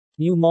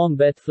New mom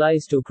Beth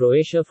flies to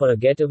Croatia for a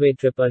getaway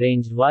trip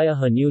arranged via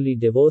her newly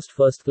divorced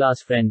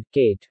first-class friend,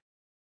 Kate.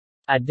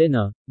 At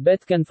dinner,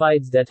 Beth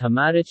confides that her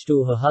marriage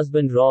to her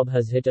husband Rob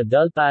has hit a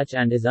dull patch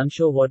and is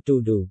unsure what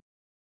to do.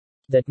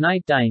 That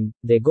night time,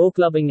 they go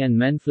clubbing and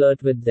men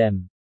flirt with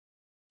them.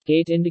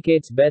 Kate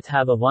indicates Beth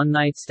have a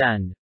one-night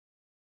stand.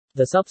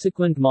 The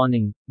subsequent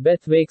morning,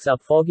 Beth wakes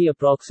up foggy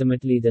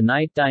approximately the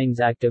night time's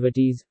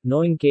activities,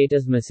 knowing Kate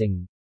is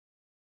missing.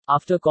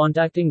 After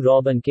contacting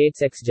Rob and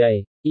Kate's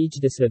ex-Jay, each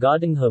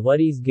disregarding her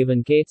worries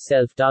given Kate's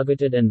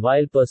self-targeted and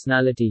wild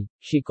personality,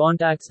 she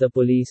contacts the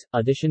police,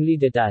 additionally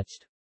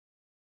detached.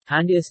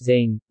 Handius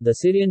Zain, the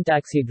Syrian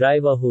taxi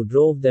driver who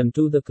drove them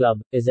to the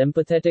club, is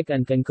empathetic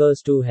and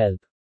concurs to help.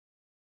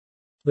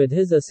 With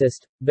his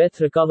assist, Beth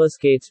recovers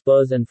Kate's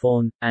purse and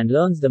phone, and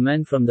learns the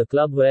men from the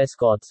club were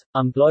escorts,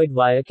 employed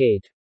via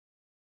Kate.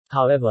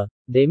 However,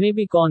 they may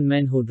be con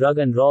men who drug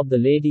and rob the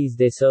ladies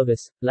they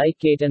service, like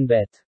Kate and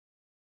Beth.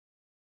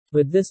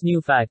 With this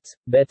new facts,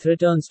 Beth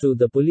returns to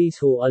the police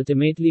who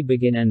ultimately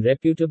begin an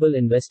reputable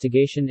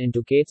investigation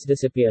into Kate's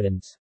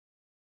disappearance.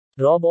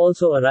 Rob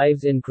also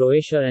arrives in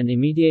Croatia and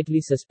immediately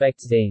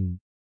suspects Zain.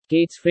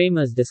 Kate's frame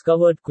is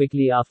discovered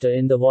quickly after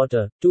in the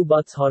water, to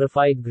Beth's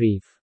horrified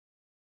grief.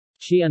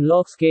 She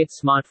unlocks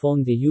Kate's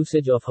smartphone, the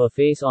usage of her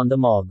face on the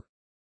mob.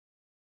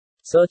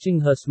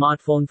 Searching her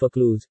smartphone for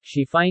clues,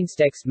 she finds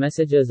text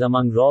messages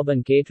among Rob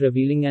and Kate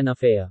revealing an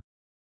affair.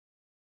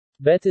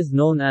 Beth is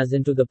known as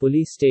into the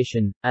police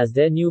station, as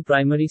their new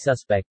primary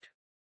suspect.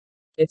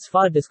 It's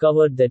far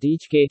discovered that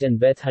each Kate and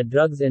Beth had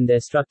drugs in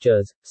their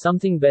structures,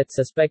 something Beth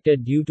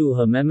suspected due to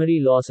her memory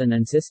loss and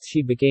insists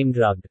she became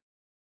drugged.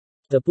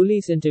 The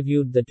police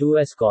interviewed the two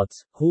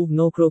escorts, who've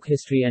no crook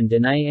history and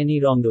deny any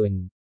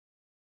wrongdoing.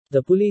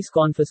 The police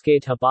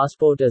confiscate her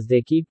passport as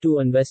they keep to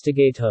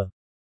investigate her.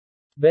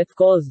 Beth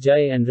calls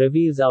Jay and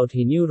reveals out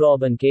he knew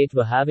Rob and Kate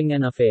were having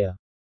an affair.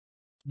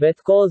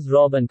 Beth calls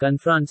Rob and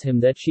confronts him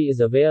that she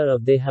is aware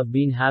of they have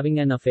been having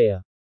an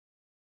affair.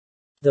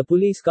 The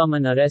police come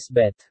and arrest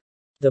Beth.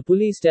 The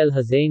police tell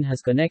her Zain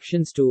has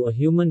connections to a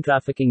human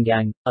trafficking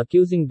gang,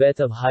 accusing Beth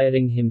of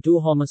hiring him to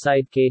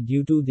homicide Kate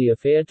due to the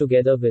affair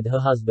together with her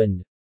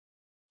husband.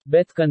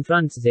 Beth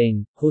confronts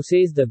Zain, who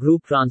says the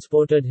group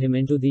transported him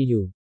into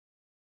the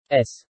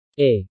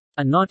USA,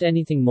 and not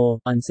anything more,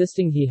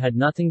 insisting he had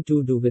nothing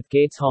to do with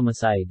Kate's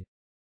homicide.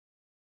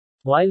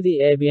 While the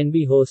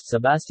Airbnb host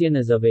Sebastian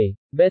is away,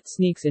 Beth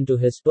sneaks into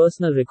his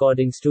personal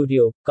recording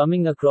studio,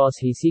 coming across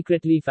he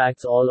secretly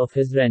facts all of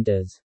his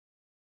renters.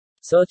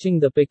 Searching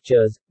the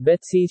pictures,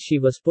 Beth sees she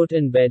was put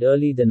in bed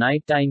early the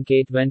night time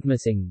Kate went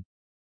missing.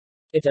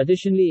 It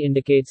additionally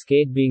indicates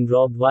Kate being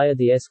robbed via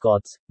the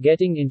escorts,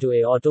 getting into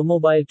a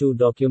automobile to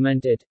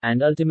document it,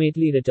 and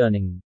ultimately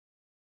returning.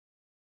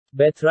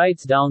 Beth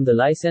writes down the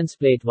license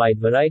plate wide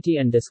variety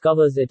and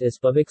discovers it is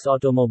Pavik's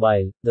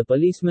automobile, the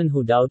policeman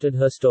who doubted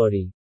her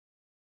story.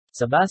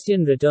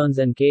 Sebastian returns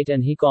and Kate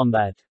and he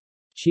combat.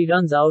 She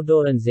runs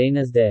outdoor and Zain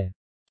is there.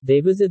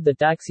 They visit the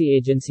taxi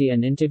agency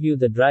and interview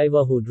the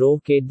driver who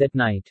drove Kate that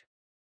night.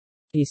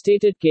 He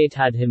stated Kate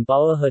had him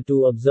power her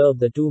to observe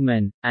the two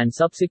men, and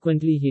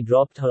subsequently he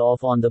dropped her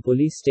off on the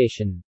police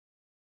station.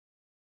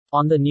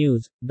 On the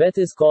news, Beth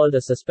is called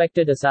a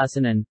suspected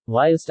assassin and,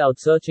 whilst out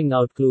searching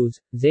out clues,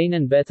 Zain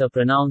and Beth are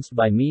pronounced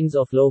by means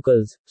of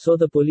locals, so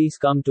the police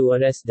come to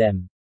arrest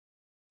them.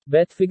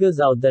 Beth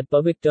figures out that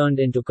Pavik turned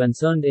into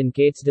concerned in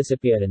Kate's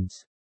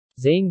disappearance.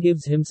 Zain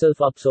gives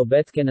himself up so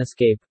Beth can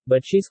escape,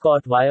 but she's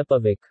caught via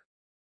Pavik.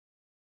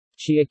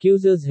 She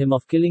accuses him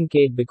of killing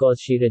Kate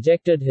because she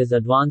rejected his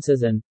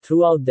advances and,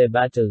 throughout their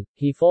battle,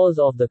 he falls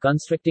off the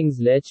constricting's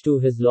ledge to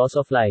his loss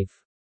of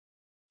life.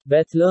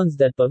 Beth learns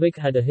that Pavik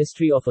had a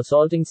history of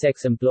assaulting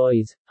sex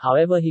employees,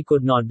 however he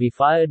could not be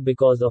fired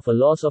because of a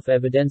loss of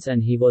evidence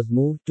and he was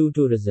moved to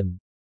tourism.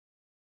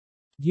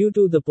 Due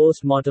to the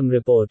post-mortem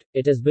report,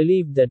 it is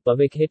believed that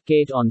Pavik hit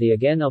Kate on the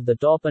again of the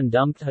top and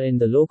dumped her in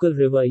the local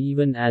river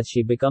even as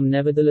she became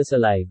nevertheless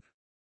alive.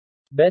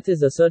 Beth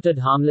is asserted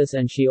harmless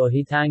and she or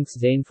he thanks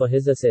Zain for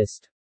his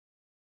assist.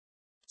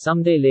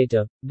 Some day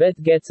later,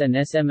 Beth gets an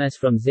SMS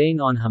from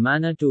Zain on her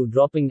manner to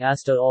dropping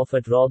Astor off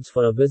at Rob's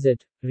for a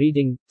visit,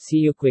 reading, "See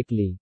you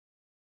quickly."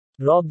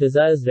 Rob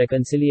desires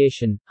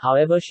reconciliation,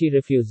 however she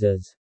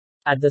refuses.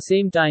 At the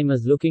same time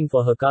as looking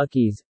for her car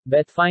keys,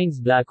 Beth finds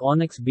black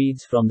onyx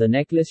beads from the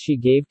necklace she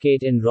gave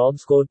Kate in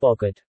Rob's coat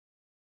pocket.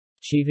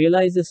 She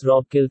realizes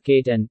Rob killed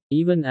Kate and,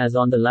 even as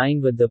on the line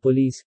with the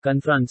police,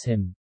 confronts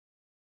him.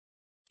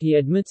 He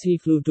admits he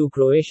flew to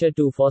Croatia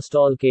to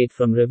forestall Kate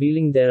from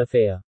revealing their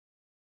affair.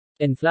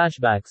 In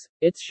flashbacks,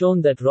 it's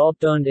shown that Rob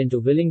turned into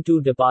willing to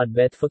depart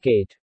Beth for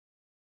Kate.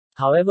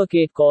 However,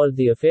 Kate called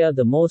the affair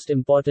the most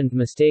important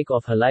mistake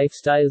of her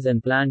lifestyles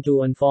and planned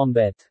to inform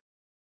Beth.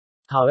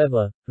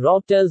 However,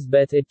 Rob tells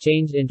Beth it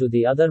changed into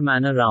the other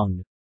manner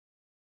round.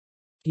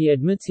 He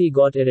admits he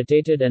got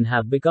irritated and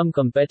have become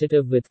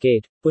competitive with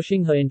Kate,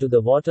 pushing her into the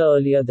water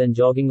earlier than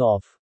jogging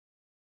off.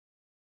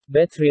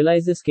 Beth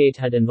realizes Kate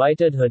had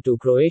invited her to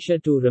Croatia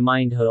to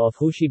remind her of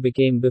who she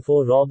became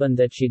before Rob and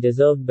that she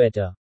deserved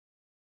better.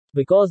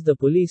 Because the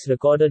police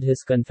recorded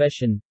his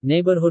confession,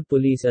 neighborhood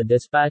police are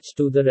dispatched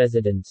to the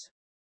residence.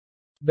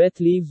 Beth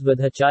leaves with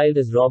her child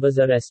as robbers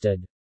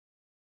arrested.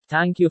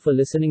 Thank you for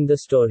listening the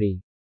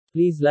story.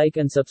 Please like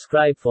and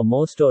subscribe for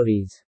more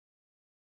stories.